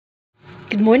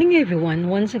Good morning, everyone.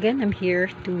 Once again, I'm here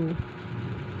to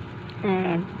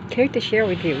share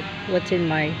with you what's in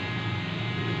my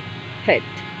head.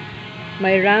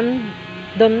 My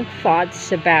random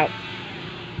thoughts about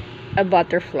a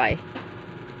butterfly.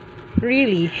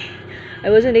 Really, I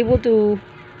wasn't able to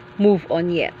move on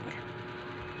yet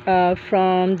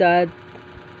from the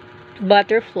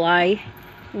butterfly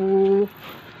who,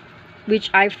 which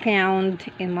I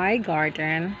found in my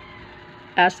garden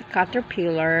as a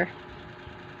caterpillar.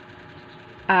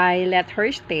 I let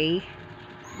her stay.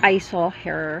 I saw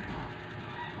her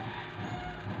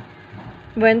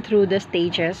went through the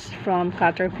stages from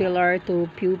caterpillar to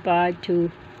pupa to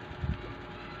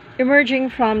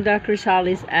emerging from the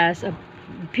chrysalis as a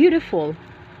beautiful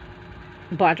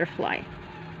butterfly.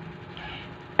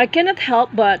 I cannot help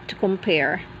but to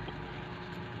compare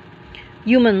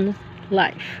human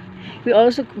life. We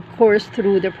also course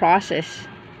through the process.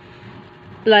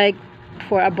 Like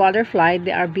for a butterfly,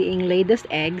 they are being laid as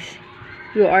eggs.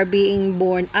 You are being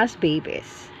born as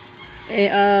babies.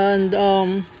 And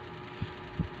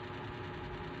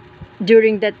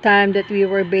during that time that we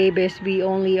were babies, we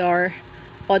only are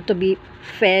ought to be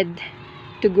fed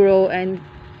to grow and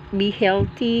be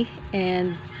healthy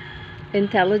and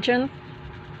intelligent.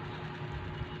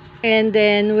 And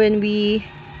then when we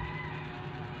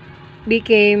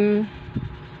became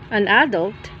an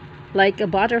adult, like a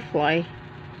butterfly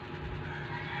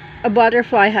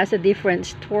has a different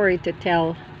story to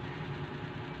tell.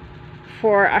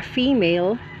 For a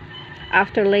female,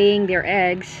 after laying their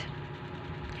eggs,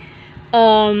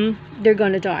 they're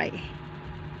gonna die.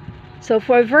 So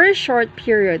for a very short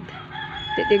period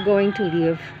that they're going to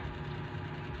live,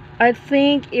 I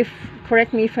think, if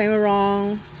correct me if I'm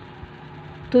wrong,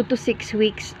 2 to 6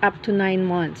 weeks up to 9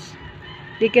 months.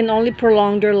 They can only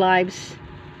prolong their lives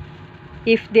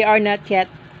if they are not yet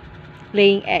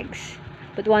laying eggs.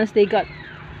 But once they got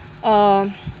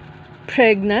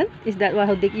pregnant, is that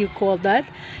how you call that?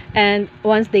 And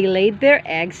once they laid their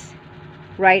eggs,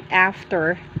 right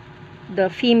after, the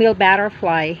female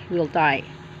butterfly will die.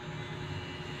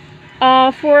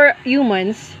 For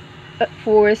humans,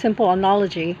 for a simple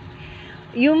analogy,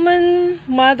 human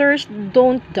mothers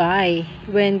don't die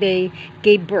when they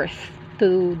gave birth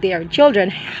to their children.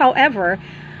 However,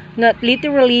 not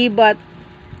literally, but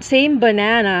same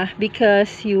banana,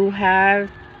 because you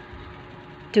have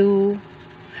to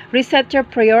reset your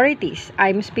priorities.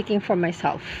 I'm speaking for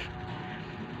myself.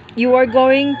 You are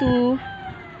going to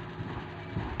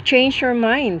change your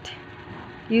mind.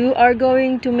 You are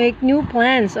going to make new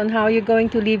plans on how you're going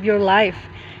to live your life.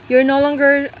 You're no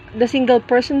longer the single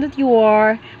person that you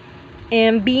are,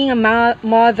 and being a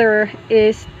mother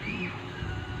is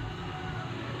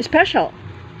special,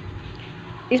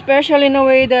 especially in a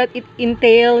way that it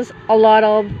entails a lot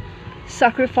of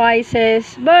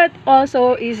sacrifices, but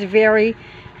also is very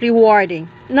rewarding.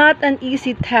 Not an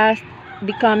easy task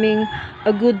becoming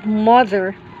a good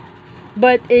mother,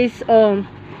 but is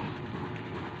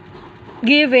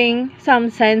giving some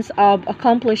sense of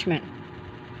accomplishment.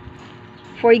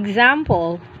 For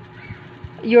example,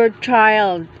 your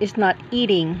child is not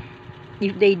eating.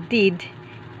 If they did,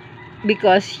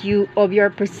 because of your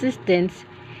persistence,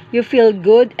 you feel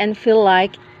good and feel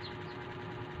like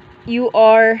you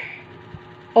are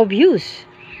of use.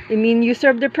 I mean, you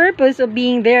serve the purpose of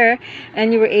being there,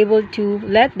 and you were able to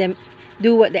let them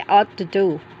do what they ought to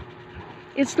do.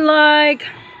 It's like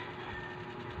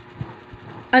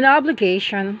an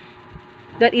obligation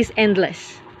that is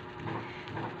endless.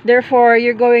 Therefore,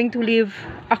 you're going to live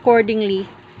accordingly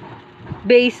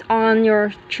based on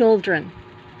your children.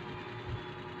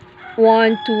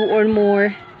 1, 2, or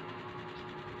more.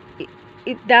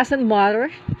 It doesn't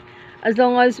matter, as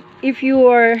long as if you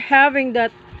are having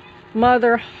that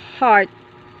mother heart,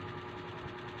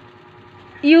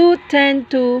 you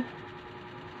tend to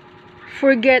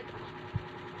forget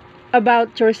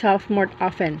about yourself more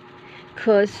often,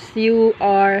 because you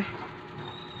are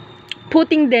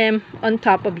putting them on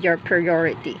top of your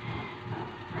priority.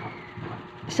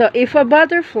 So if a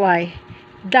butterfly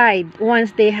died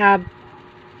once they have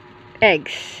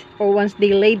eggs, or once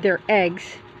they laid their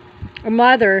eggs, a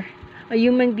mother, a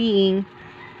human being,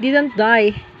 don't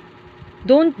die,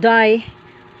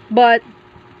 but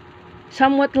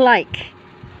somewhat like,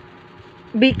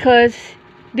 because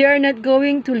they are not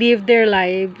going to live their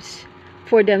lives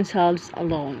for themselves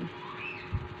alone.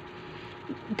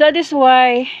 That is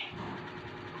why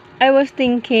I was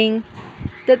thinking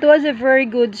that was a very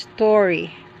good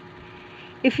story.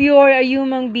 If you are a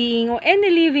human being or any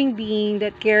living being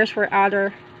that cares for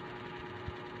other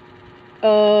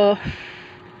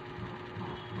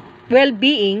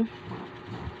well-being,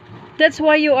 that's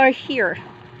why you are here.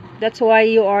 That's why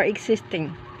you are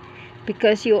existing.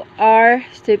 Because you are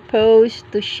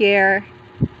supposed to share,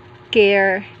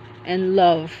 care, and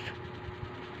love.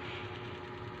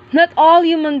 Not all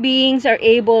human beings are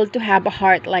able to have a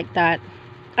heart like that.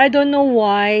 I don't know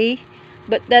why,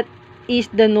 but that is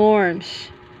the norms.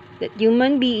 That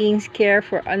human beings care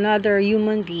for another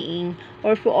human being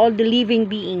or for all the living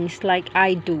beings like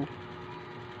I do.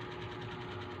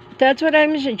 That's what I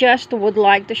just would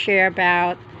like to share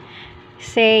about,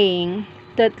 saying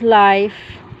that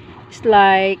life is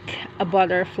like a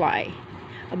butterfly.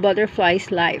 A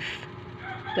butterfly's life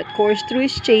that course through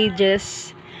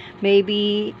stages,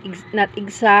 maybe not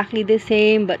exactly the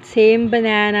same, but same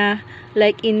banana,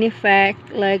 like in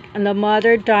effect, like the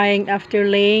mother dying after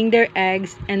laying their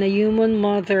eggs, and a human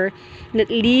mother not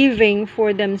living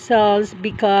for themselves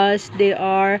because they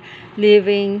are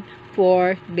living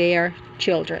for their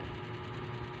children.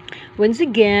 Once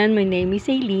again, my name is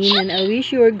Aileen, and I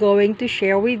wish you are going to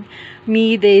share with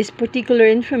me this particular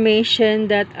information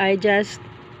that I just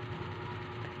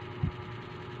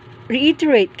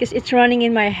reiterate because it's running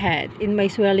in my head, in my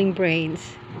swelling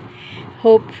brains.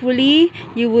 Hopefully,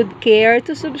 you would care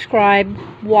to subscribe,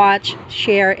 watch,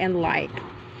 share, and like.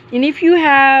 And if you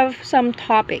have some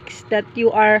topics that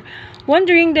you are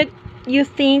wondering that you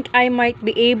think I might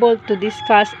be able to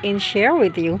discuss and share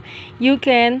with you, you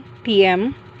can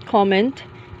PM, comment,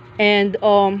 and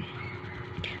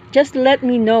just let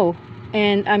me know.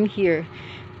 And I'm here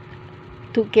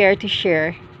to care to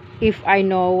share if I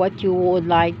know what you would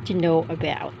like to know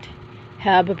about.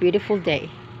 Have a beautiful day.